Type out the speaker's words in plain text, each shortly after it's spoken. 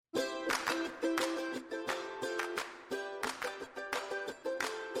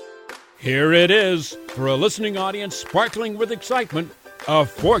Here it is, for a listening audience sparkling with excitement. A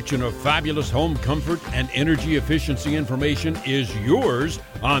fortune of fabulous home comfort and energy efficiency information is yours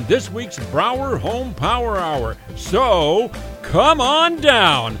on this week's Brower Home Power Hour. So, come on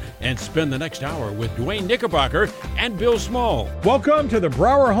down and spend the next hour with Dwayne Knickerbocker and Bill Small. Welcome to the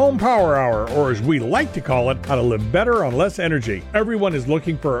Brower Home Power Hour, or as we like to call it, how to live better on less energy. Everyone is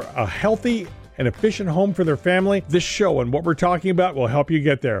looking for a healthy and efficient home for their family. This show and what we're talking about will help you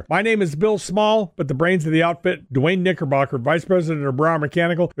get there. My name is Bill Small, but the brains of the outfit, Dwayne Knickerbocker, Vice President of Brower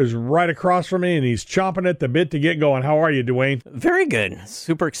Mechanical, is right across from me, and he's chomping at the bit to get going. How are you, Dwayne? Very good.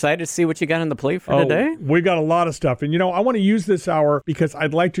 Super excited to see what you got on the plate for today. We got a lot of stuff. And, I want to use this hour because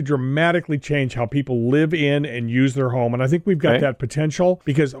I'd like to dramatically change how people live in and use their home. And I think we've got that potential,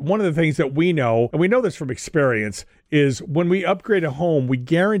 because one of the things that we know, and we know this from experience, is when we upgrade a home, we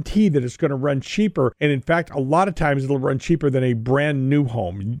guarantee that it's going to run cheaper. And in fact, a lot of times it'll run cheaper than a brand new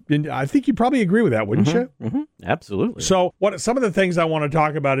home. And I think you probably agree with that, wouldn't you? Mm-hmm. Absolutely. So some of the things I want to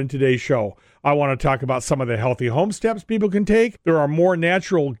talk about in today's show, I want to talk about some of the healthy home steps people can take. There are more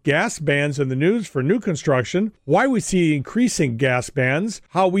natural gas bans in the news for new construction, why we see increasing gas bans,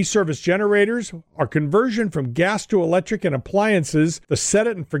 how we service generators, our conversion from gas to electric and appliances, the set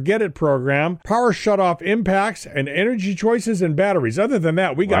it and forget it program, power shutoff impacts, and energy choices and batteries. Other than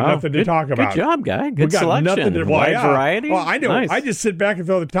that, we got nothing to talk about. Good job, guy. Good selection. Wide variety. Well, I know. Nice. I just sit back and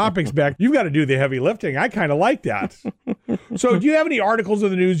throw the topics back. You've got to do the heavy lifting. I kind of like that. So do you have any articles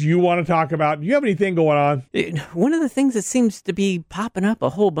of the news you want to talk about? Do you have anything going on? One of the things that seems to be popping up a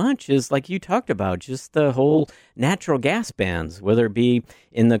whole bunch is, like you talked about, just the whole natural gas bans, whether it be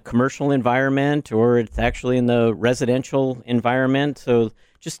in the commercial environment or it's actually in the residential environment. So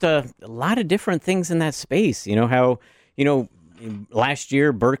just a lot of different things in that space. Last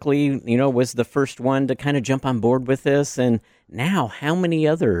year, Berkeley, was the first one to kind of jump on board with this. And now how many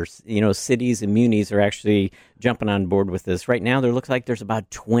others, cities and munis are actually jumping on board with this? Right now, there looks like there's about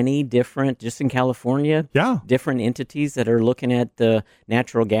 20 different, just in California, different entities that are looking at the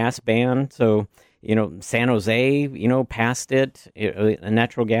natural gas ban. So, San Jose, passed it, a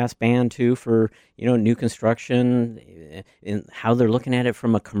natural gas ban too for, new construction, and how they're looking at it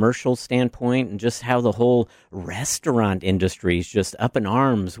from a commercial standpoint, and just how the whole restaurant industry is just up in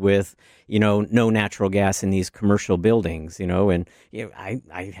arms with, no natural gas in these commercial buildings, and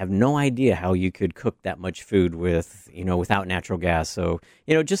I have no idea how you could cook that much food with, without natural gas. So,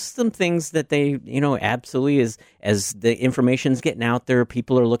 just some things that they, absolutely as the information's getting out there,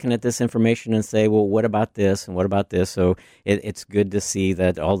 people are looking at this information and say, well, what about this and what about this? So it's good to see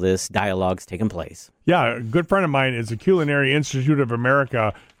that all this dialogue's taking place. Yeah, a good friend of mine is a Culinary Institute of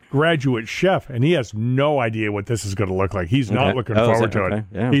America graduate chef, and he has no idea what this is going to look like. He's not looking forward to it.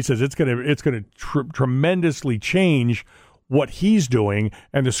 Yeah. He says it's going to tremendously change what he's doing,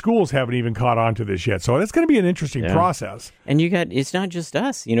 and the schools haven't even caught on to this yet. So it's going to be an interesting process. And it's not just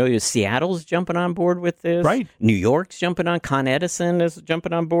us. Seattle's jumping on board with this. Right. New York's jumping on. Con Edison is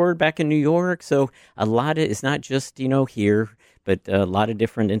jumping on board back in New York. So it's not just, here, but a lot of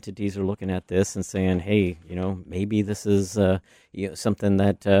different entities are looking at this and saying, hey, maybe this is something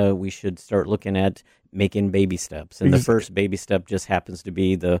that we should start looking at making baby steps. And the first baby step just happens to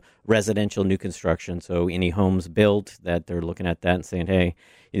be the residential new construction. So any homes built, that they're looking at that and saying, hey,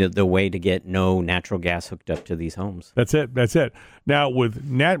 the way to get no natural gas hooked up to these homes. That's it. Now, with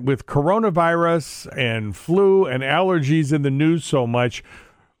coronavirus and flu and allergies in the news so much,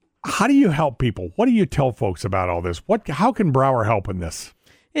 how do you help people? What do you tell folks about all this? How can Brower help in this?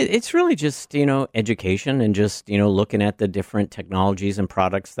 It's really just, education and just, looking at the different technologies and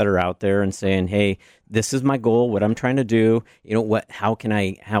products that are out there and saying, hey, this is my goal, what I'm trying to do, how can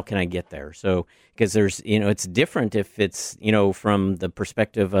I get there? So, because there's, it's different if it's, from the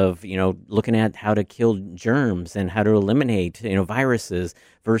perspective of, looking at how to kill germs and how to eliminate, viruses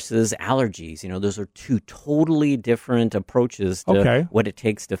versus allergies. Those are two totally different approaches to what it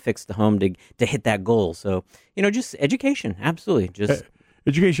takes to fix the home to hit that goal. So, just education. Absolutely. Just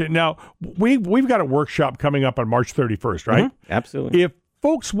education. Now, we've got a workshop coming up on March 31st, right? Mm-hmm. Absolutely. If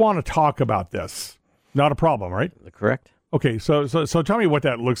folks want to talk about this, not a problem, right? Correct. Okay, so tell me what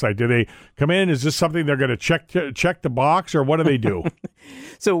that looks like. Do they come in? Is this something they're going to check the box, or what do they do?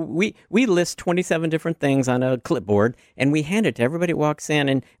 So we list 27 different things on a clipboard, and we hand it to everybody who walks in,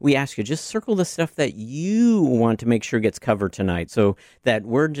 and we ask you, just circle the stuff that you want to make sure gets covered tonight, so that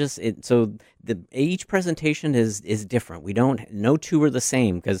each presentation is different. No two are the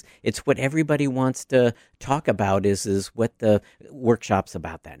same, because it's what everybody wants to talk about is what the workshop's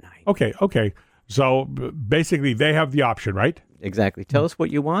about that night. Okay. So basically, they have the option, right? Exactly. Tell us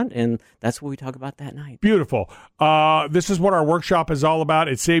what you want, and that's what we talk about that night. Beautiful. This is what our workshop is all about.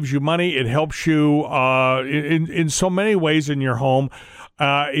 It saves you money. It helps you in so many ways in your home.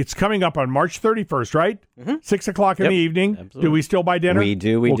 It's coming up on March 31st, right? 6 o'clock in the evening. Absolutely. Do we still buy dinner? We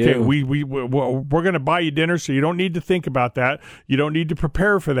do. We okay, do. We're going to buy you dinner, so you don't need to think about that. You don't need to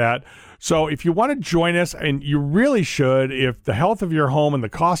prepare for that. So if you want to join us, and you really should, if the health of your home and the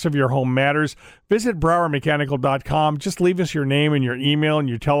cost of your home matters, visit BrowerMechanical.com. Just leave us your name and your email and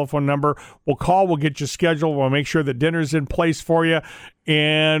your telephone number. We'll call. We'll get you scheduled. We'll make sure that dinner's in place for you,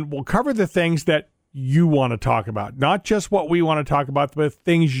 and we'll cover the things that you want to talk about, not just what we want to talk about, but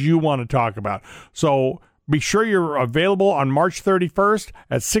things you want to talk about. So be sure you're available on March 31st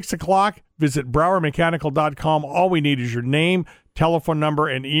at 6 o'clock. Visit BrowerMechanical.com. All we need is your name, telephone number,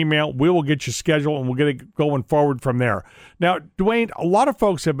 and email. We will get you scheduled, and we'll get it going forward from there. Now, Dwayne, a lot of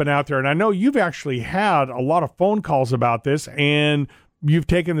folks have been out there, and I know you've actually had a lot of phone calls about this, and you've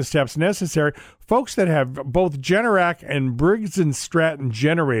taken the steps necessary. Folks that have both Generac and Briggs & Stratton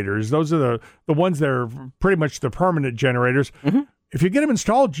generators, those are the ones that are pretty much the permanent generators. If you get them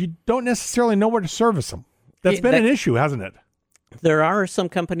installed, you don't necessarily know where to service them. That's been an issue, hasn't it? There are some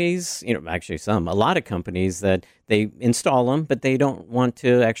companies, actually a lot of companies that they install them, but they don't want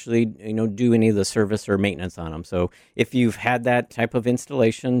to actually, do any of the service or maintenance on them. So if you've had that type of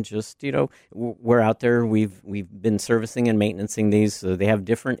installation, just, we're out there. We've been servicing and maintaining these. So they have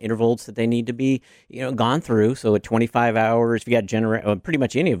different intervals that they need to be, gone through. So at 25 hours, if you got pretty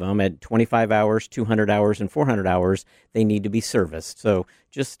much any of them at 25 hours, 200 hours, and 400 hours, they need to be serviced. So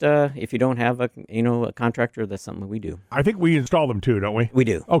just if you don't have a contractor, that's something we do. I think we install them too, don't we? We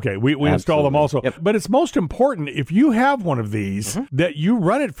do. Okay, we install them also. Yep. But it's most important, if you have one of these, that you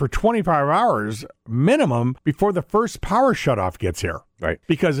run it for 25 hours minimum before the first power shutoff gets here. Right.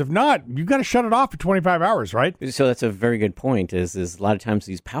 Because if not, you've got to shut it off for 25 hours, right? So that's a very good point, is a lot of times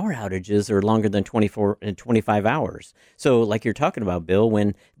these power outages are longer than 25 hours. So like you're talking about, Bill,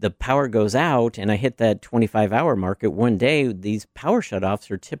 when the power goes out and I hit that 25-hour mark at one day, these power shutoffs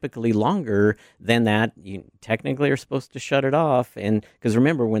are typically longer than that. You technically are supposed to shut it off. And because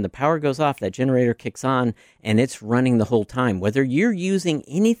remember, when the power goes off, that generator kicks on and it's running the whole time. Whether you're using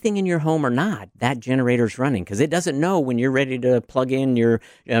anything in your home or not, that generator's running because it doesn't know when you're ready to plug in your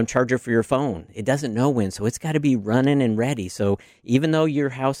charger for your phone. It doesn't know when, so it's got to be running and ready. So even though your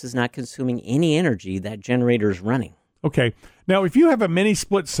house is not consuming any energy, that generator is running. Okay. Now, if you have a mini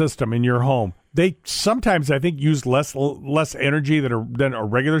split system in your home, they sometimes, I think, use less energy than a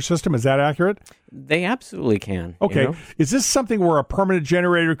regular system. Is that accurate? They absolutely can. Okay. Is this something where a permanent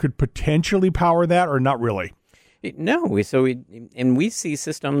generator could potentially power that, or not really? No, we see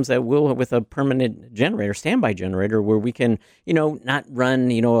systems that will, with a permanent generator, standby generator, where we can, not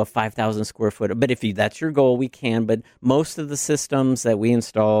run, a 5,000 square foot. But if that's your goal, we can. But most of the systems that we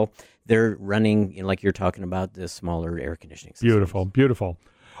install, they're running, like you're talking about, the smaller air conditioning systems. Beautiful, beautiful.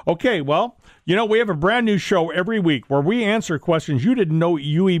 Okay, well, we have a brand new show every week where we answer questions you didn't know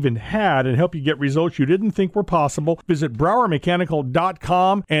you even had and help you get results you didn't think were possible. Visit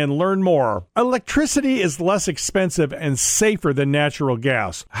BrowerMechanical.com and learn more. Electricity is less expensive and safer than natural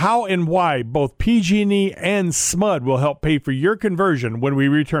gas. How and why both PG&E and SMUD will help pay for your conversion when we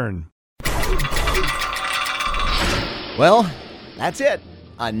return. Well, that's it.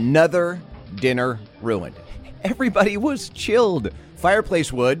 Another dinner ruined. Everybody was chilled.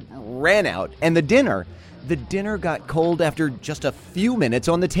 Fireplace wood ran out, and the dinner got cold after just a few minutes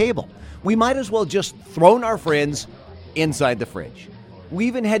on the table. We might as well just thrown our friends inside the fridge. We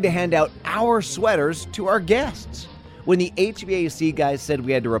even had to hand out our sweaters to our guests. When the HVAC guys said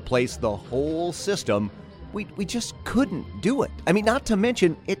we had to replace the whole system, we just couldn't do it. I mean, not to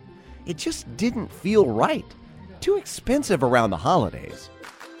mention, it just didn't feel right. Too expensive around the holidays.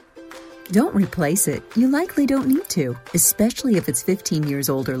 Don't replace it. You likely don't need to, especially if it's 15 years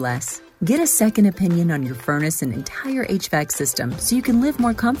old or less. Get a second opinion on your furnace and entire HVAC system so you can live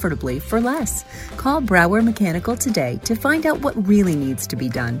more comfortably for less. Call Brower Mechanical today to find out what really needs to be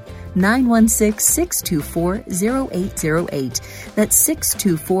done. 916-624-0808. That's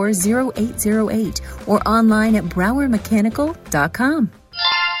 624-0808 or online at browermechanical.com.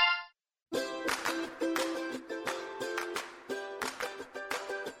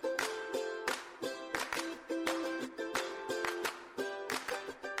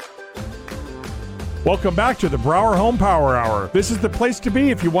 Welcome back to the Brower Home Power Hour. This is the place to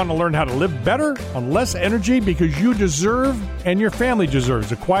be if you want to learn how to live better on less energy, because you deserve and your family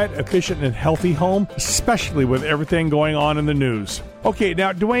deserves a quiet, efficient, and healthy home, especially with everything going on in the news. Okay,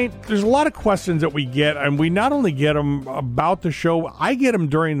 now, Dwayne, there's a lot of questions that we get, and we not only get them about the show, I get them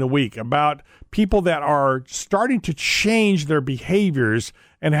during the week about people that are starting to change their behaviors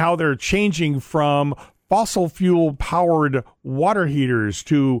and how they're changing from fossil fuel powered water heaters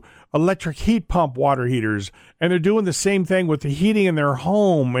to electric heat pump water heaters, and they're doing the same thing with the heating in their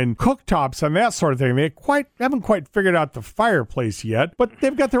home and cooktops and that sort of thing. They haven't quite figured out the fireplace yet, but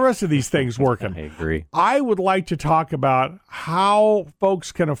they've got the rest of these things working. I agree. I would like to talk about how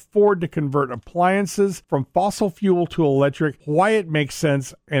folks can afford to convert appliances from fossil fuel to electric, why it makes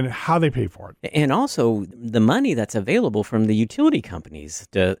sense, and how they pay for it. And also the money that's available from the utility companies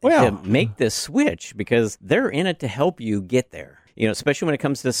to make this switch, because they're in it to help you get there. You know, especially when it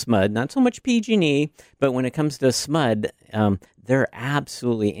comes to SMUD, not so much PG&E, but when it comes to SMUD, they're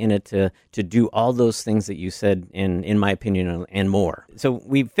absolutely in it to do all those things that you said, in my opinion, and more. So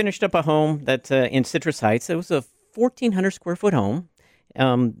we finished up a home that in Citrus Heights. It was a 1,400 square foot home.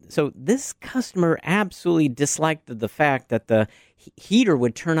 So this customer absolutely disliked the fact that the heater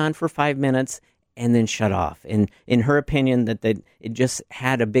would turn on for 5 minutes and then shut off. And in her opinion, that it just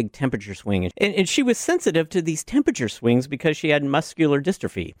had a big temperature swing. And she was sensitive to these temperature swings because she had muscular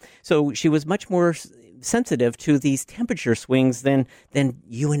dystrophy. So she was much more sensitive to these temperature swings than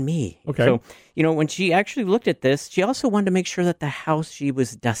you and me. Okay. So, you know, when she actually looked at this, she also wanted to make sure that the house she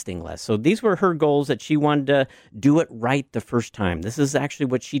was dusting less. So these were her goals, that she wanted to do it right the first time. This is actually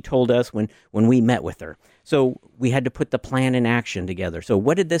what she told us when we met with her. So we had to put the plan in action together. So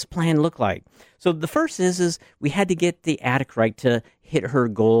what did this plan look like? So the first is we had to get the attic right to hit her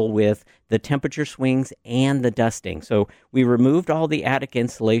goal with the temperature swings and the dusting. So we removed all the attic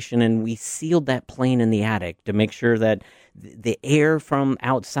insulation and we sealed that plane in the attic to make sure that the air from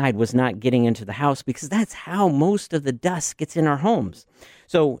outside was not getting into the house, because that's how most of the dust gets in our homes.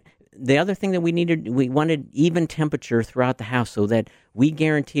 So the other thing that we wanted even temperature throughout the house, so that we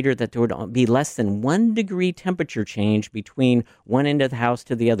guaranteed her that there would be less than 1 degree temperature change between one end of the house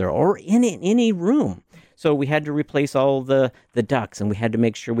to the other, or in any room. So we had to replace all the ducts, and we had to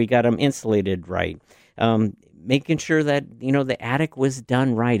make sure we got them insulated right. Making sure that, you know, the attic was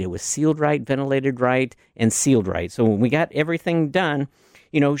done right. It was sealed right, ventilated right, and sealed right. So when we got everything done,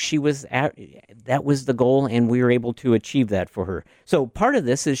 you know, that was the goal, and we were able to achieve that for her. So part of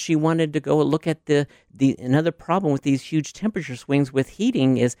this is she wanted to go look at another problem with these huge temperature swings with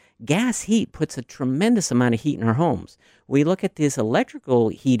heating is gas heat puts a tremendous amount of heat in our homes. We look at this electrical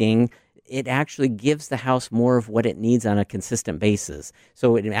heating, it actually gives the house more of what it needs on a consistent basis.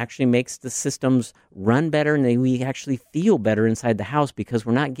 So it actually makes the systems run better, and we actually feel better inside the house, because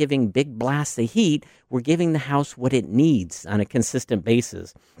we're not giving big blasts of heat. We're giving the house what it needs on a consistent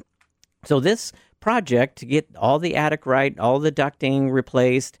basis. So this project, to get all the attic right, all the ducting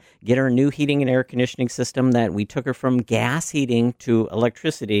replaced, get her new heating and air conditioning system, that we took her from gas heating to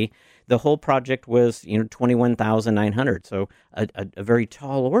electricity, the whole project was, you know, $21,900. So a very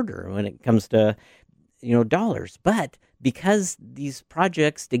tall order when it comes to, you know, dollars. But because these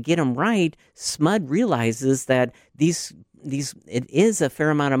projects, to get them right, SMUD realizes that it is a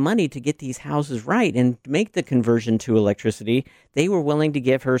fair amount of money to get these houses right and to make the conversion to electricity. They were willing to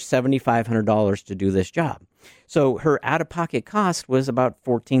give her $7,500 to do this job. So her out-of-pocket cost was about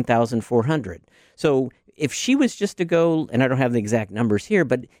 $14,400. So if she was just to go, and I don't have the exact numbers here,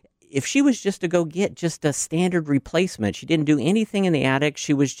 but if she was just to go get just a standard replacement, she didn't do anything in the attic,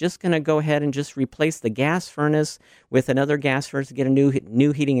 she was just going to go ahead and just replace the gas furnace with another gas furnace to get a new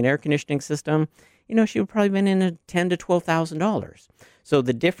heating and air conditioning system, you know, she would probably been in a $10,000 to $12,000. So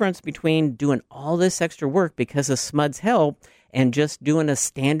the difference between doing all this extra work because of SMUD's help and just doing a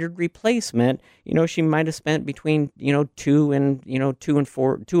standard replacement, you know, she might have spent between, you know, $2,000 and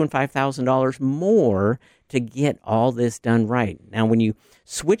 $5,000 more to get all this done right. Now, when you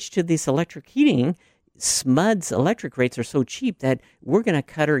switch to this electric heating, SMUD's electric rates are so cheap that we're going to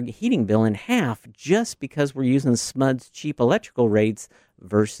cut our heating bill in half just because we're using SMUD's cheap electrical rates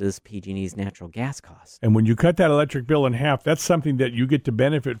versus PG&E's natural gas costs. And when you cut that electric bill in half, that's something that you get to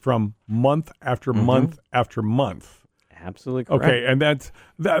benefit from month after month after month. Absolutely correct. Okay, and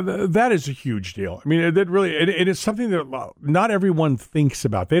that is a huge deal. I mean, that really it is something that not everyone thinks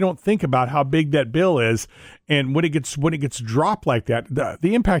about. They don't think about how big that bill is, and when it gets dropped like that,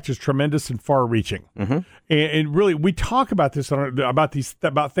 the impact is tremendous and far-reaching. Mm-hmm. And really, we talk about this about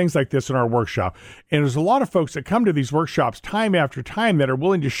things like this in our workshop. And there's a lot of folks that come to these workshops time after time that are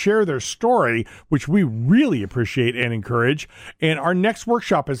willing to share their story, which we really appreciate and encourage. And our next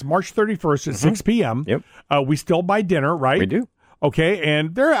workshop is March 31st at 6 p.m. Yep. We still buy dinner, right? We do. Okay,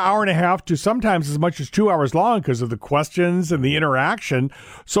 and they're an hour and a half to sometimes as much as 2 hours long because of the questions and the interaction.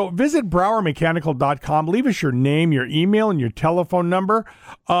 So visit BrowerMechanical.com. Leave us your name, your email, and your telephone number.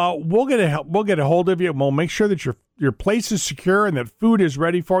 We'll get a hold of you, and we'll make sure that your place is secure and that food is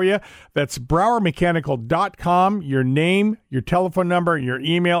ready for you. That's BrowerMechanical.com. Your name, your telephone number, and your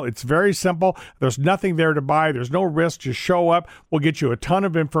email. It's very simple. There's nothing there to buy. There's no risk. Just show up. We'll get you a ton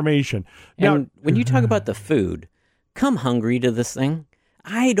of information. And when you talk about the food, come hungry to this thing.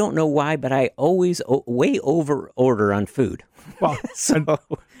 I don't know why, but I always way over order on food. Well,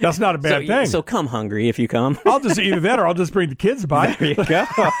 that's not a bad thing. So come hungry if you come. I'll just either that or I'll just bring the kids by. There you go.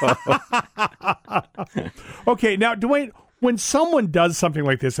 Okay, now, Dwayne, when someone does something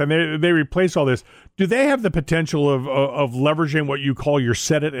like this and they replace all this, do they have the potential of leveraging what you call your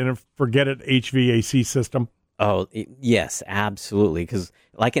set it and forget it HVAC system? Oh, yes, absolutely. Because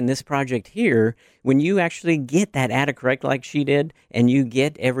like in this project here, when you actually get that attic correct like she did and you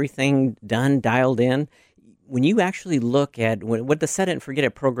get everything done, dialed in, when you actually look at what the set it and forget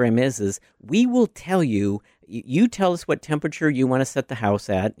it program is we will tell you, you tell us what temperature you want to set the house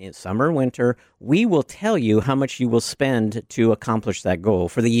at, in summer, winter. We will tell you how much you will spend to accomplish that goal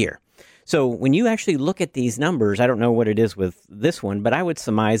for the year. So when you actually look at these numbers, I don't know what it is with this one, but I would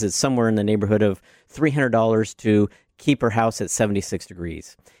surmise it's somewhere in the neighborhood of $300 to keep her house at 76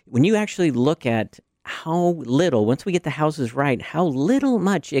 degrees. When you actually look at how little, once we get the houses right, how little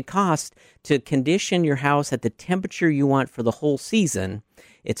much it costs to condition your house at the temperature you want for the whole season,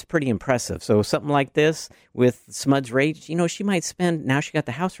 it's pretty impressive. So something like this with Smud's rate, she might spend, now she got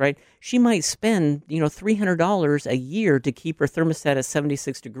the house right, she might spend, $300 a year to keep her thermostat at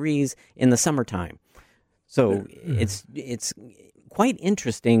 76 degrees in the summertime. So it's quite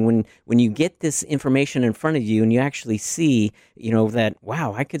interesting when you get this information in front of you and you actually see, that,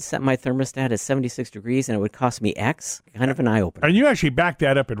 wow, I could set my thermostat at 76 degrees and it would cost me X. Kind of an eye-opener. And you actually back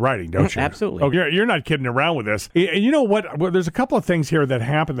that up in writing, don't you? Absolutely. Oh, you're not kidding around with this. And you know what? Well, there's a couple of things here that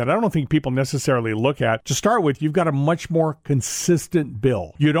happen that I don't think people necessarily look at. To start with, you've got a much more consistent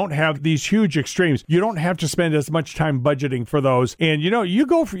bill. You don't have these huge extremes. You don't have to spend as much time budgeting for those. And, you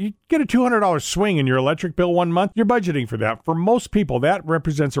get a $200 swing in your electric bill 1 month, you're budgeting for that. For most people, that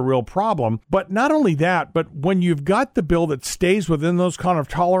represents a real problem. But not only that, but when you've got the bill that stays within those kind of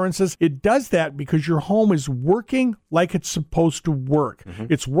tolerances, it does that because your home is working like it's supposed to work. Mm-hmm.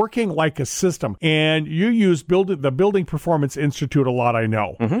 It's working like a system. And you use the Building Performance Institute a lot, I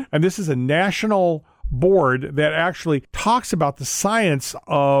know. Mm-hmm. And this is a national board that actually talks about the science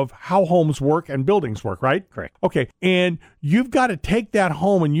of how homes work and buildings work, right? Correct. Okay. And you've got to take that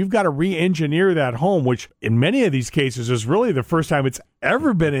home and you've got to re-engineer that home, which in many of these cases is really the first time it's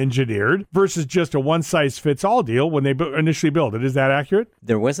ever been engineered versus just a one-size-fits-all deal when they initially built it. Is that accurate?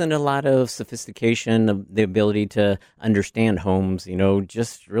 There wasn't a lot of sophistication of the ability to understand homes,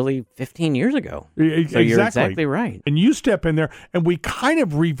 just really 15 years ago. So you're exactly right. And you step in there and we kind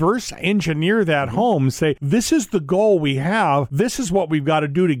of reverse engineer that home, say, this is the goal we have. This is what we've got to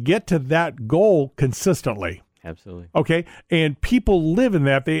do to get to that goal consistently. Absolutely. Okay. And people live in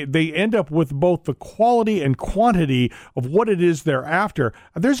that. They end up with both the quality and quantity of what it is they're after.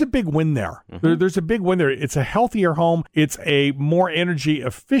 There's a big win there. Mm-hmm. There's a big win there. It's a healthier home. It's a more energy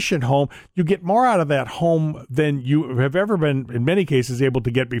efficient home. You get more out of that home than you have ever been, in many cases, able to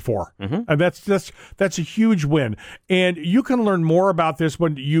get before. Mm-hmm. And that's a huge win. And you can learn more about this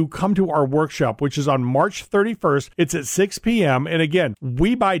when you come to our workshop, which is on March 31st. It's at 6 p.m. And again,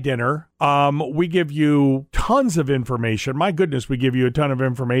 we buy dinner. We give you tons of information. My goodness, we give you a ton of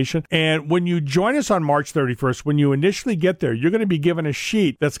information. And when you join us on March 31st, when you initially get there, you're going to be given a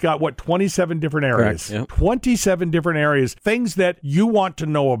sheet that's got, 27 different areas. Correct, yep. 27 different areas, things that you want to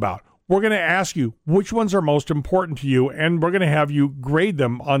know about. We're going to ask you which ones are most important to you, and we're going to have you grade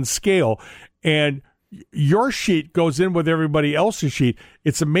them on scale. And your sheet goes in with everybody else's sheet.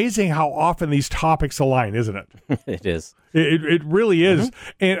 It's amazing how often these topics align, isn't it? It is. It really is.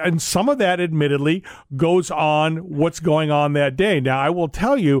 Mm-hmm. And some of that, admittedly, goes on what's going on that day. Now, I will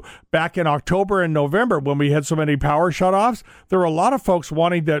tell you, back in October and November, when we had so many power shutoffs, there were a lot of folks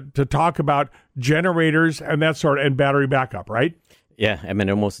wanting to talk about generators and that sort and battery backup, right? Yeah, I mean,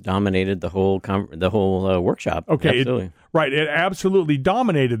 it almost dominated the whole workshop. Okay, Absolutely. It absolutely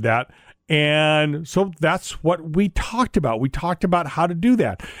dominated that. And so that's what we talked about. We talked about how to do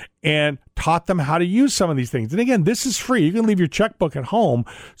that and taught them how to use some of these things. And again, this is free. You can leave your checkbook at home.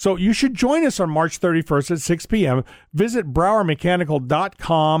 So you should join us on March 31st at 6 p.m. Visit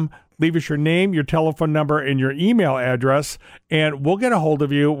BrowerMechanical.com. Leave us your name, your telephone number, and your email address, and we'll get a hold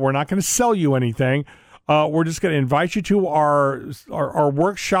of you. We're not going to sell you anything. We're just going to invite you to our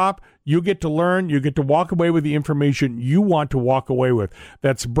workshop. You get to learn. You get to walk away with the information you want to walk away with.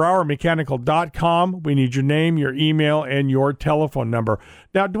 That's BrowerMechanical.com. We need your name, your email, and your telephone number.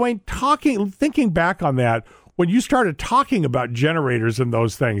 Now, Dwayne, thinking back on that, when you started talking about generators and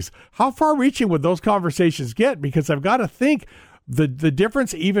those things, how far-reaching would those conversations get? Because I've got to think the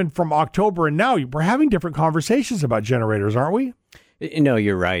difference even from October and now, we're having different conversations about generators, aren't we? No,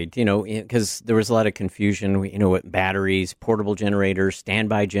 you're right. Because there was a lot of confusion, with batteries, portable generators,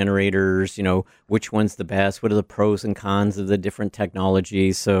 standby generators, which one's the best? What are the pros and cons of the different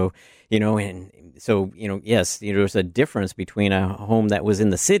technologies? So, yes, there's a difference between a home that was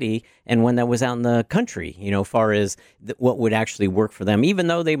in the city and one that was out in the country, far as what would actually work for them. Even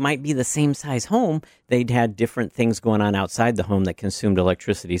though they might be the same size home, they'd had different things going on outside the home that consumed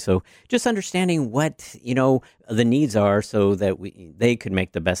electricity. So just understanding what, the needs are so that they could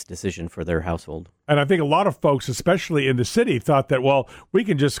make the best decision for their household. And I think a lot of folks, especially in the city, thought that, well, we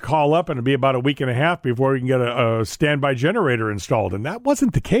can just call up and it'll be about a week and a half before we can get a standby generator installed. And that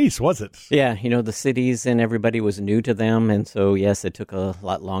wasn't the case, was it? Yeah, the cities and everybody was new to them. And so, yes, it took a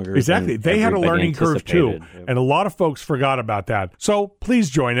lot longer. Exactly. They had a learning curve, too. And a lot of folks forgot about that. So please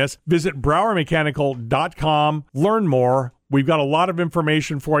join us. Visit BrowerMechanical.com. Learn more. We've got a lot of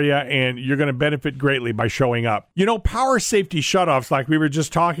information for you, and you're going to benefit greatly by showing up. Power safety shutoffs, like we were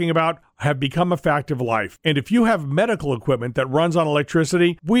just talking about, have become a fact of life. And if you have medical equipment that runs on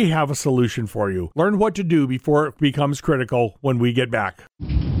electricity, we have a solution for you. Learn what to do before it becomes critical when we get back.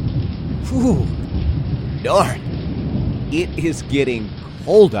 Whew. Darn. It is getting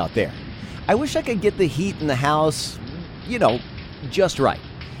cold out there. I wish I could get the heat in the house, just right.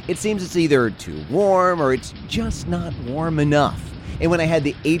 It seems it's either too warm or it's just not warm enough. And when I had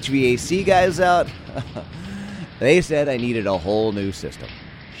the HVAC guys out, they said I needed a whole new system.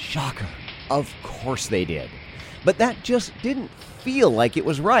 Shocker. Of course they did. But that just didn't feel like it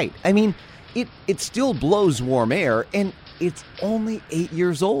was right. I mean, it still blows warm air, and it's only 8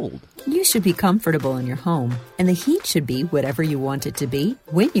 years old. You should be comfortable in your home, and the heat should be whatever you want it to be,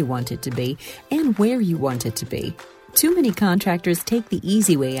 when you want it to be, and where you want it to be. Too many contractors take the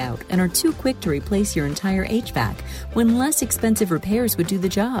easy way out and are too quick to replace your entire HVAC when less expensive repairs would do the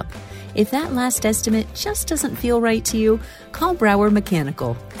job. If that last estimate just doesn't feel right to you, call Brower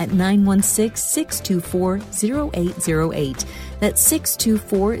Mechanical at 916-624-0808. That's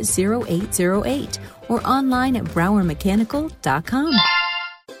 624-0808 or online at browermechanical.com.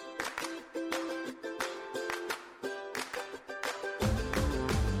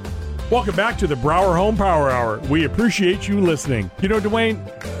 Welcome back to the Brower Home Power Hour. We appreciate you listening.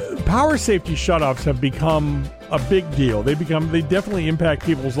 Dwayne, power safety shutoffs have become a big deal. They definitely impact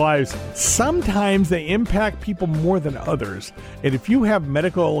people's lives. Sometimes they impact people more than others. And if you have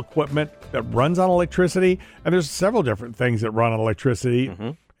medical equipment that runs on electricity, and there's several different things that run on electricity,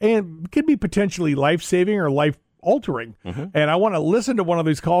 and can be potentially life-saving or life-altering. And I want to listen to one of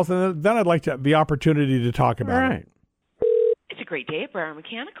these calls, and then I'd like to have the opportunity to talk about it. It's a great day at Brower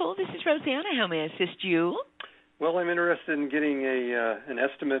Mechanical. This is Rosanna. How may I assist you? Well, I'm interested in getting an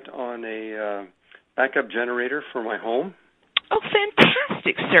estimate on a backup generator for my home. Oh,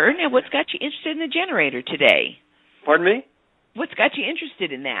 fantastic, sir. Now, what's got you interested in the generator today? Pardon me? What's got you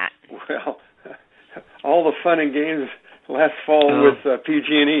interested in that? Well, all the fun and games last fall with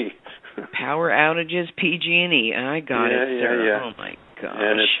PG&E. Power outages, PG&E. I got it, sir. Yeah. Oh, my gosh.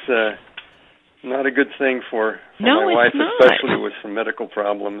 And it's not a good thing for no, my wife, not. especially with some medical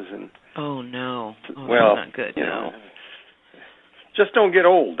problems. And oh, no. Oh, well, that's not good, no. Just don't get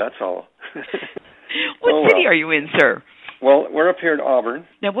old, that's all. What city are you in, sir? Well, we're up here in Auburn.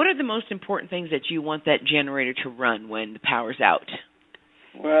 Now, what are the most important things that you want that generator to run when the power's out?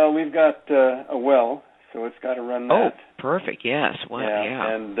 Well, we've got a well, so it's got to run that. Oh, perfect, yes. Well,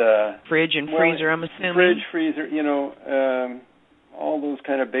 yeah. And fridge and freezer, I'm assuming? Fridge, freezer, all those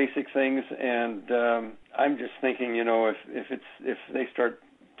kind of basic things. And I'm just thinking, if they start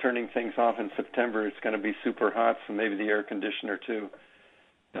turning things off in September, it's going to be super hot, so maybe the air conditioner too,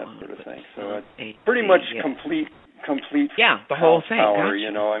 that sort of thing. So it's pretty much complete the whole thing. Power,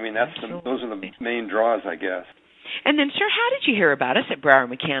 gotcha. I mean, those are the main draws, I guess. And then, sir, how did you hear about us at Brower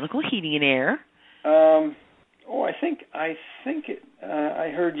Mechanical Heating and Air? Oh, I think it, I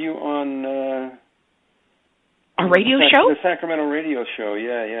heard you on Our radio show? The Sacramento radio show.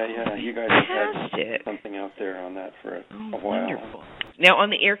 Yeah. You guys had Fantastic. something out there on that for a while. Wonderful. Now, on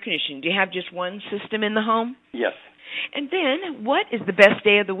the air conditioning, do you have just one system in the home? Yes. And then, what is the best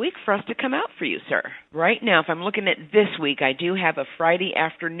day of the week for us to come out for you, sir? Right now, if I'm looking at this week, I do have a Friday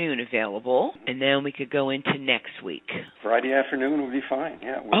afternoon available, and then we could go into next week. Friday afternoon would be fine,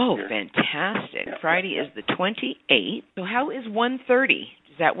 yeah. Oh, here. fantastic. Yeah. Friday is the 28th. So how is 1:30?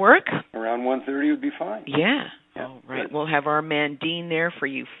 Does that work? Around 1:30 would be fine. Yeah. Yeah, All right. good. We'll have our man Dean there for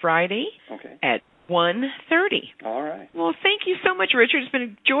you Friday Okay. at 1:30. All right. Well, thank you so much, Richard. It's been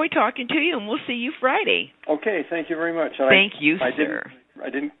a joy talking to you, and we'll see you Friday. Okay, thank you very much. Thank you, I sir. I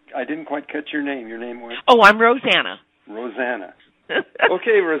didn't quite catch your name. Your name was Oh, I'm Rosanna. Rosanna.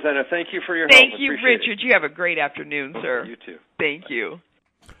 Okay, Rosanna, thank you for your help. Thank you, Appreciate Richard. You have a great afternoon, sir. You too. Thank you.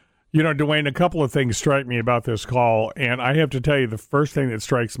 You know, Dwayne, a couple of things strike me about this call, and I have to tell you, the first thing that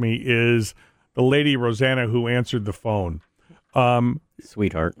strikes me is the lady, Rosanna, who answered the phone.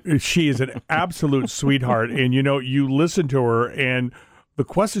 Sweetheart. She is an absolute sweetheart, and, you know, you listen to her, and the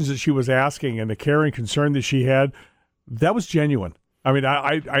questions that she was asking and the care and concern that she had, that was genuine. I mean,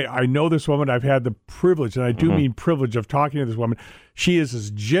 I know this woman. I've had the privilege, and I do mean privilege, of talking to this woman. She is as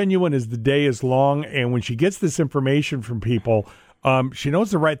genuine as the day is long, and when she gets this information from people, she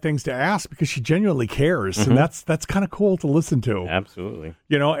knows the right things to ask because she genuinely cares, and that's kind of cool to listen to. Absolutely.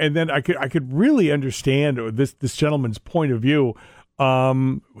 You know, and then I could really understand this gentleman's point of view.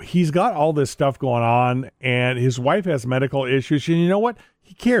 He's got all this stuff going on, and his wife has medical issues, and you know what?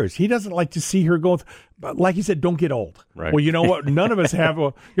 He cares. He doesn't like to see her go. But like he said, don't get old. Right. Well, you know what? None of us have.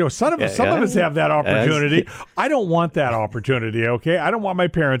 Some of us have that opportunity. I don't want that opportunity. Okay, I don't want my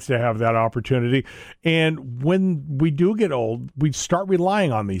parents to have that opportunity. And when we do get old, we start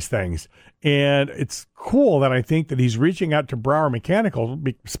relying on these things. And it's cool that I think that he's reaching out to Brower Mechanical,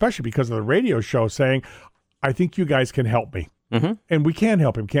 especially because of the radio show, saying, "I think you guys can help me." And we can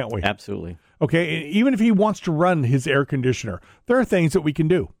help him, can't we? Absolutely. Okay, even if he wants to run his air conditioner, there are things that we can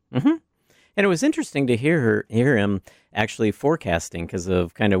do. And it was interesting to hear him actually forecasting because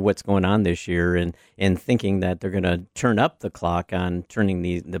of kind of what's going on this year and thinking that they're going to turn up the clock on turning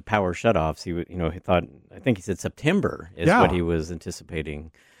the power shutoffs. He thought, I think he said September is what he was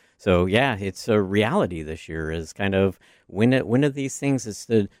anticipating. So yeah, it's a reality this year is kind of when are these things? It's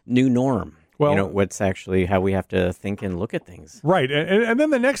the new norm. Well, what's actually how we have to think and look at things. Right. And then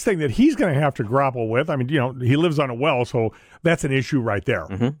the next thing that he's going to have to grapple with, I mean, he lives on a well, so that's an issue right there.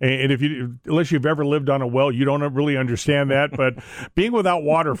 And unless you've ever lived on a well, you don't really understand that. But being without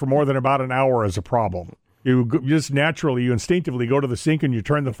water for more than about an hour is a problem. You instinctively go to the sink and you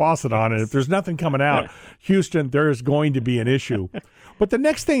turn the faucet on, and if there's nothing coming out, Houston, there's going to be an issue. But the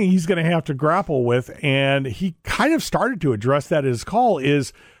next thing he's going to have to grapple with, and he kind of started to address that in his call,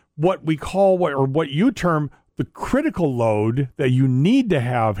 is what we call, what you term, the critical load that you need to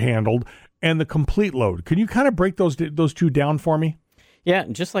have handled and the complete load. Can you kind of break those two down for me? Yeah,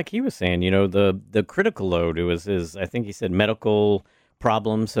 just like he was saying, the critical load, it was I think he said medical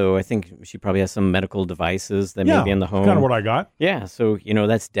problem. So I think she probably has some medical devices that may be in the home. Kind of what I got. Yeah. So,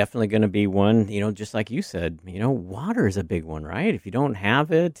 that's definitely going to be one, just like you said, water is a big one, right? If you don't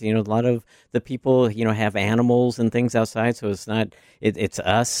have it, a lot of the people, have animals and things outside. So it's not, it's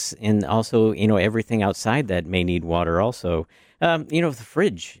us and also, everything outside that may need water also. The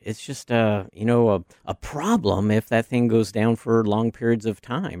fridge, it's just, a problem if that thing goes down for long periods of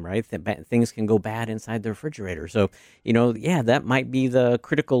time, right? Things can go bad inside the refrigerator. So, that might be the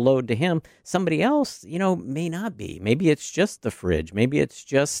critical load to him. Somebody else, may not be. Maybe it's just the fridge. Maybe it's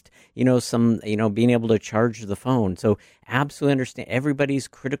just, some, being able to charge the phone. So absolutely understand everybody's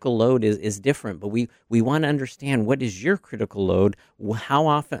critical load is different, but we want to understand what is your critical load?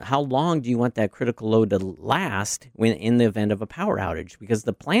 How long do you want that critical load to last when in the event of a power outage? Because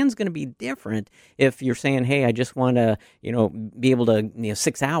the plan's going to be different if you're saying, hey, I just want to, be able to,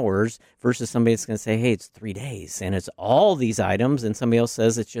 6 hours versus somebody that's going to say, hey, it's 3 days and it's all these items. And somebody else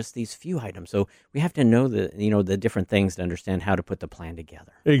says it's just these few items. So we have to know the different things to understand how to put the plan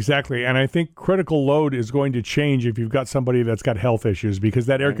together. Exactly. And I think critical load is going to change if you've got somebody that's got health issues, because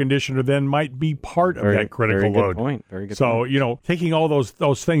that air conditioner then might be part of that critical load. Very good so, point. Taking all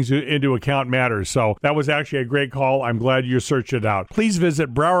those things into account matters. So that was actually a great call. I'm glad you searched it out. Please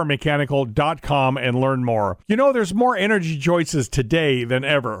visit BrowerMechanical.com and learn more. There's more energy choices today than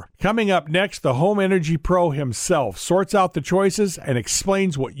ever. Coming up next, the Home Energy Pro himself sorts out the choices and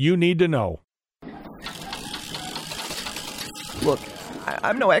explains what you need to know. Look,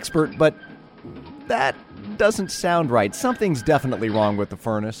 I'm no expert, but that doesn't sound right. Something's definitely wrong with the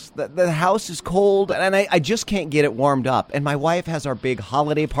furnace. The house is cold, and I just can't get it warmed up. And my wife has our big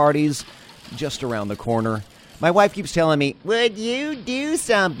holiday parties just around the corner. My wife keeps telling me, would you do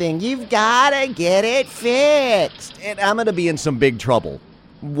something? You've got to get it fixed. And I'm going to be in some big trouble.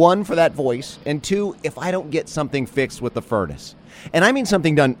 1, for that voice, and 2, if I don't get something fixed with the furnace. And I mean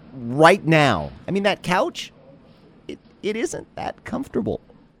something done right now. I mean, that couch, it isn't that comfortable.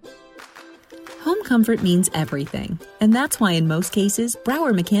 Home comfort means everything, and that's why in most cases,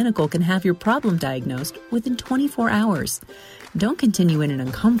 Brower Mechanical can have your problem diagnosed within 24 hours. Don't continue in an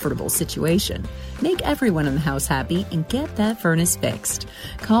uncomfortable situation. Make everyone in the house happy and get that furnace fixed.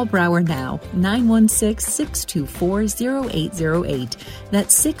 Call Brower now, 916-624-0808.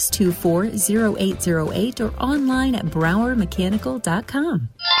 That's 624-0808 or online at browermechanical.com.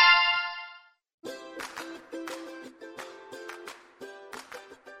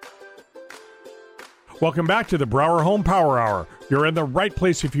 Welcome back to the Brower Home Power Hour. You're in the right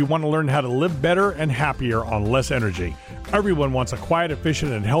place if you want to learn how to live better and happier on less energy. Everyone wants a quiet,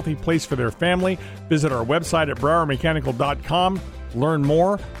 efficient, and healthy place for their family. Visit our website at browermechanical.com. Learn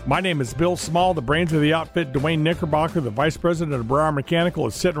more. My name is Bill Small, the brains of the outfit. Dwayne Knickerbocker, the vice president of Brower Mechanical,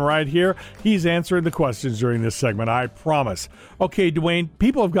 is sitting right here. He's answering the questions during this segment, I promise. Okay, Dwayne,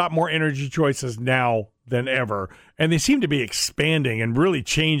 people have got more energy choices now than ever, and they seem to be expanding and really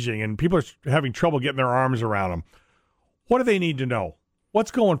changing, and people are having trouble getting their arms around them. What do they need to know?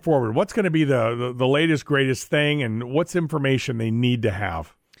 What's going forward? What's going to be the latest, greatest thing, and what's information they need to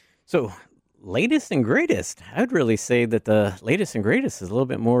have? So, latest and greatest. I'd really say that the latest and greatest is a little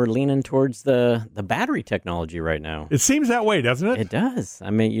bit more leaning towards the battery technology right now. It seems that way, doesn't it? It does. I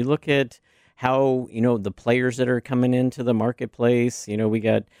mean, you look at how, the players that are coming into the marketplace, we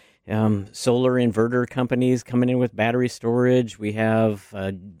got solar inverter companies coming in with battery storage. We have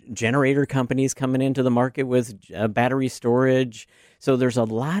generator companies coming into the market with battery storage. So there's a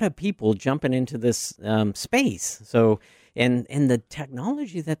lot of people jumping into this space. So and the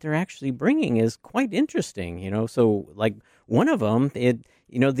technology that they're actually bringing is quite interesting. So like one of them,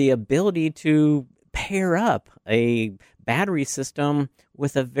 the ability to pair up a battery system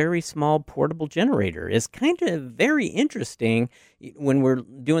with a very small portable generator is kind of very interesting when we're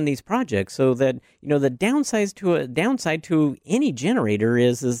doing these projects. So that the downside to any generator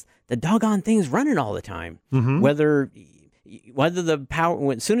is the doggone thing's running all the time. Mm-hmm. Whether the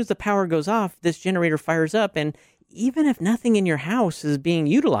power, as soon as the power goes off, this generator fires up, and even if nothing in your house is being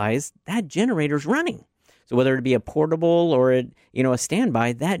utilized, that generator's running. So whether it be a portable or a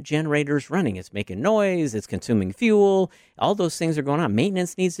standby, that generator's running. It's making noise, it's consuming fuel, all those things are going on.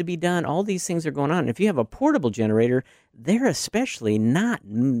 Maintenance needs to be done, all these things are going on. If you have a portable generator, they're especially not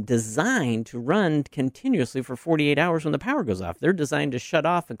designed to run continuously for 48 hours when the power goes off. They're designed to shut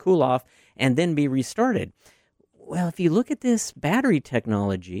off and cool off and then be restarted. Well, if you look at this battery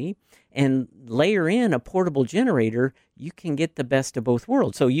technology and layer in a portable generator, you can get the best of both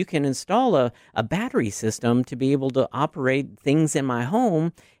worlds. So you can install a battery system to be able to operate things in my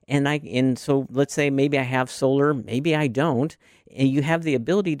home. And so let's say maybe I have solar, maybe I don't. And you have the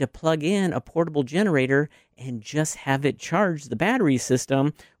ability to plug in a portable generator and just have it charge the battery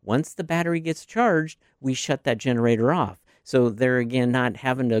system. Once the battery gets charged, we shut that generator off. So they're, again, not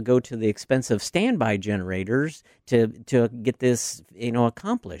having to go to the expensive standby generators to get this,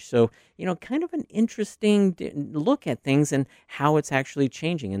 accomplished. So, kind of an interesting look at things and how it's actually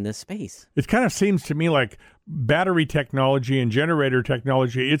changing in this space. It kind of seems to me like battery technology and generator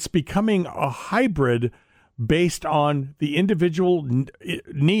technology, it's becoming a hybrid based on the individual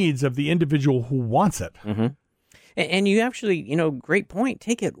needs of the individual who wants it. Mm-hmm. And you actually, great point.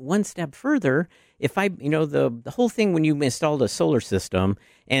 Take it one step further. If the whole thing when you installed a solar system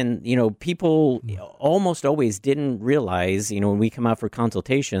and, people almost always didn't realize, when we come out for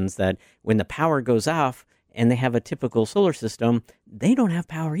consultations that when the power goes off and they have a typical solar system, they don't have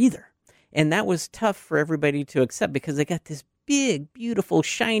power either. And that was tough for everybody to accept because they got this big, beautiful,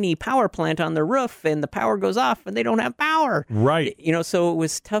 shiny power plant on the roof and the power goes off and they don't have power. Right. So it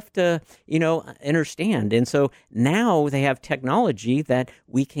was tough to, understand. And so now they have technology that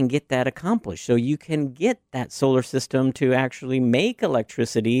we can get that accomplished. So you can get that solar system to actually make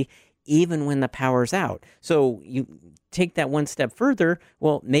electricity even when the power's out. So you take that one step further.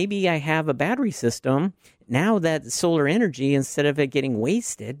 Well, maybe I have a battery system. Now that solar energy, instead of it getting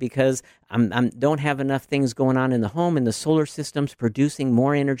wasted because I don't have enough things going on in the home and the solar system's producing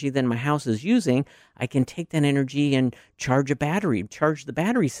more energy than my house is using, I can take that energy and charge the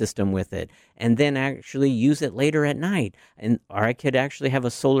battery system with it, and then actually use it later at night. Or I could actually have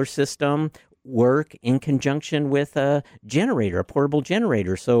a solar system work in conjunction with a generator, a portable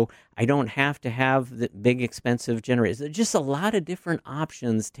generator. So I don't have to have the big expensive generators. There's just a lot of different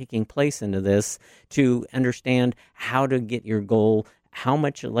options taking place into this to understand how to get your goal. How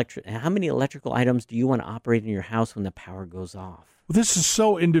many electrical items do you want to operate in your house when the power goes off? Well, this is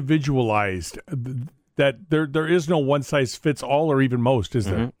so individualized that there is no one size fits all, or even most, is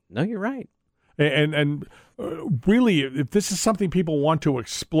there? No, you're right. And really, if this is something people want to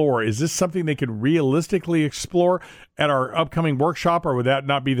explore, is this something they could realistically explore at our upcoming workshop, or would that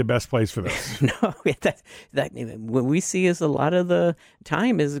not be the best place for this? No, that what we see is a lot of the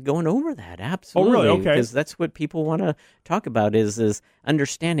time is going over that. Absolutely. Oh, really? Okay. Because that's what people want to talk about is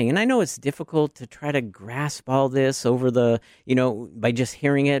understanding. And I know it's difficult to try to grasp all this over by just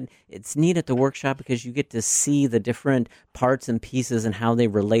hearing it. It's neat at the workshop because you get to see the different parts and pieces and how they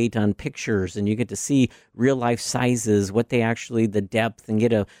relate on pictures, and you get to see real life sizes, what they actually, the depth, and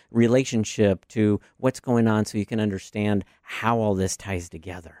get a relationship to what's going on so you can understand how all this ties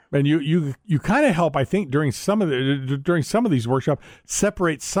together. And you kind of help, I think, during some of these workshops,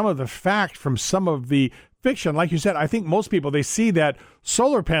 separate some of the fact from some of the fiction. Like you said, I think most people, they see that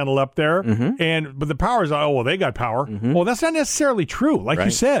solar panel up there, but the power is, they got power. Well, that's not necessarily true, like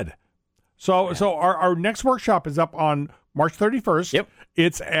you said. So our next workshop is up on March 31st. Yep.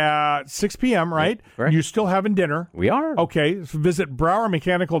 It's at 6 p.m., right? Correct. You're still having dinner. We are. Okay. So visit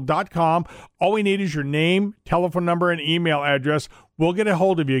BrowerMechanical.com. All we need is your name, telephone number, and email address. We'll get a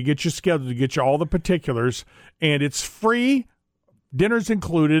hold of you, get you scheduled, get you all the particulars, and it's free. Dinner's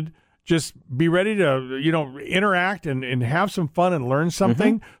included. Just be ready to, interact and have some fun and learn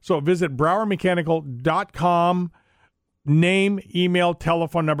something. So visit BrowerMechanical.com. Name, email,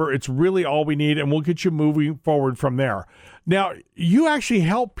 telephone number. It's really all we need, and we'll get you moving forward from there. Now, you actually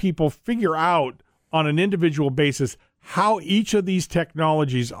help people figure out on an individual basis how each of these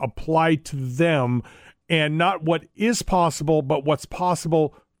technologies apply to them, and not what is possible, but what's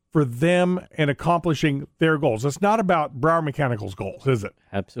possible for them and accomplishing their goals. It's not about Brower Mechanical's goals, is it?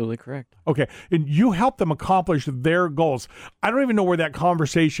 Absolutely correct. Okay. And you help them accomplish their goals. I don't even know where that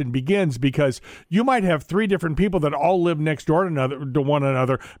conversation begins, because you might have 3 different people that all live next door to one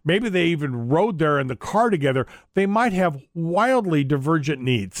another. Maybe they even rode there in the car together. They might have wildly divergent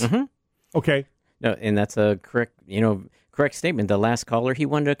needs. Okay. No, and that's a correct statement. The last caller, he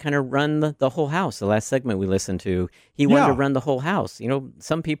wanted to kind of run the whole house. The last segment we listened to, he wanted to run the whole house.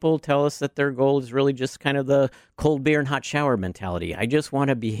 Some people tell us that their goal is really just kind of the cold beer and hot shower mentality. I just want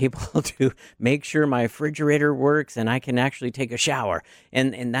to be able to make sure my refrigerator works and I can actually take a shower.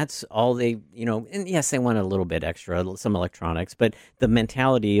 And that's all they, and yes, they want a little bit extra, some electronics, but the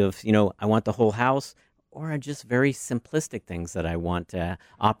mentality of, I want the whole house, or just very simplistic things that I want to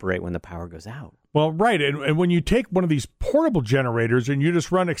operate when the power goes out. Well, right. And when you take one of these portable generators and you just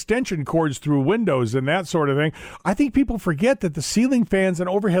run extension cords through windows and that sort of thing, I think people forget that the ceiling fans and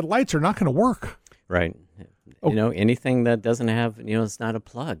overhead lights are not going to work. Right. Anything that doesn't have, it's not a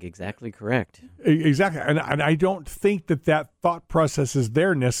plug. Exactly correct. Exactly. And I don't think that thought process is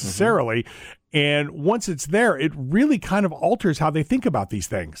there necessarily. And once it's there, it really kind of alters how they think about these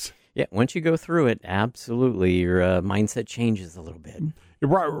things. Yeah, once you go through it, absolutely, your mindset changes a little bit.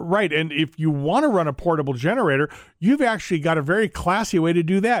 Right, and if you want to run a portable generator, you've actually got a very classy way to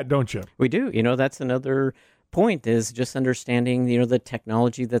do that, don't you? We do. That's another point, is just understanding, the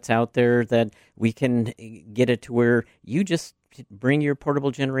technology that's out there, that we can get it to where you just bring your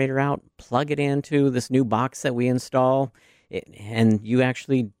portable generator out, plug it into this new box that we install, and you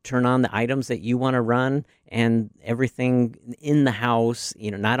actually turn on the items that you want to run, and everything in the house,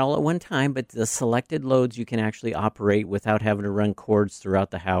 not all at one time, but the selected loads you can actually operate without having to run cords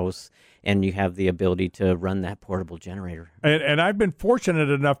throughout the house, and you have the ability to run that portable generator. And I've been fortunate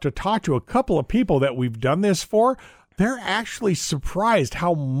enough to talk to a couple of people that we've done this for. They're actually surprised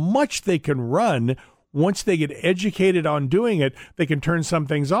how much they can run once they get educated on doing it. They can turn some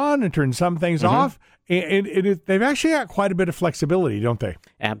things on and turn some things off. And they've actually got quite a bit of flexibility, don't they?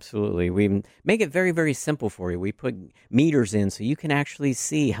 Absolutely. We make it very, very simple for you. We put meters in so you can actually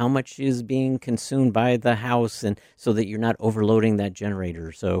see how much is being consumed by the house, and so that you're not overloading that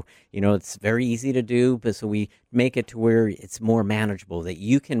generator. So, it's very easy to do, but so we make it to where it's more manageable, that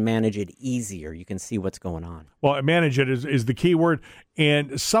you can manage it easier. You can see what's going on. Well, manage it is the key word.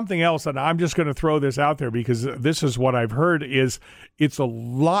 And something else, and I'm just going to throw this out there because this is what I've heard, is it's a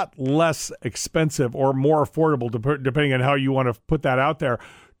lot less expensive or more affordable, depending on how you want to put that out there,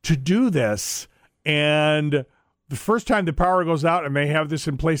 to do this. And the first time the power goes out and they have this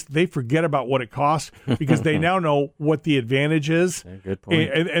in place, they forget about what it costs because they now know what the advantage is. Yeah, good point.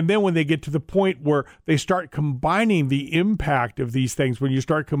 And then when they get to the point where they start combining the impact of these things, when you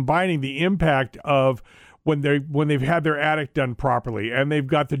start combining the impact of when they've had their attic done properly and they've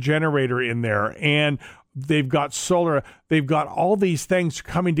got the generator in there and they've got solar, they've got all these things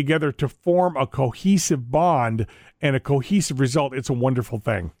coming together to form a cohesive bond and a cohesive result. It's a wonderful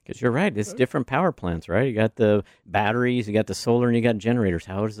thing. Because you're right. It's different power plants, right? You got the batteries, you got the solar, and you got generators.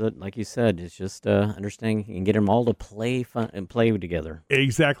 How is it, like you said, it's just understanding you can get them all to play together.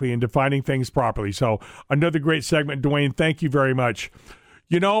 Exactly, and defining things properly. So another great segment, Dwayne. Thank you very much.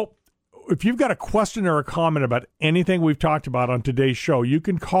 You know, if you've got a question or a comment about anything we've talked about on today's show, you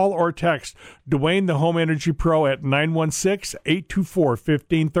can call or text Dwayne, the Home Energy Pro, at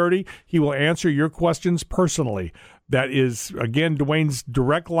 916-824-1530. He will answer your questions personally. That is, again, Dwayne's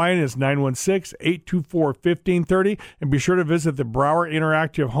direct line is 916-824-1530. And be sure to visit the Brower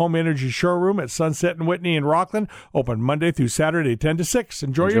Interactive Home Energy Showroom at Sunset and Whitney in Rockland, open Monday through Saturday, 10 to 6.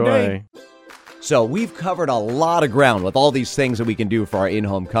 Enjoy your day. So we've covered a lot of ground with all these things that we can do for our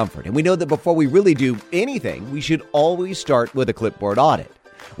in-home comfort. And we know that before we really do anything, we should always start with a clipboard audit.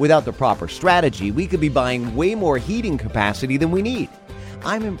 Without the proper strategy, we could be buying way more heating capacity than we need.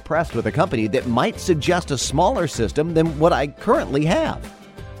 I'm impressed with a company that might suggest a smaller system than what I currently have.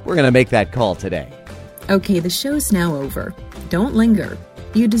 We're going to make that call today. Okay, the show's now over. Don't linger.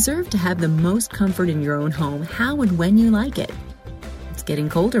 You deserve to have the most comfort in your own home how and when you like it. It's getting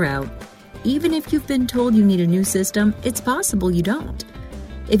colder out. Even if you've been told you need a new system, it's possible you don't.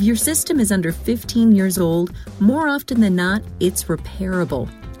 If your system is under 15 years old, more often than not, it's repairable.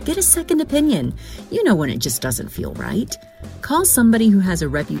 Get a second opinion. You know when it just doesn't feel right. Call somebody who has a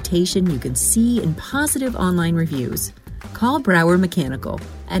reputation you can see in positive online reviews. Call Brower Mechanical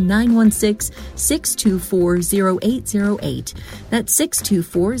at 916-624-0808. That's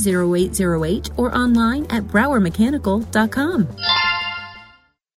 624-0808 or online at browermechanical.com.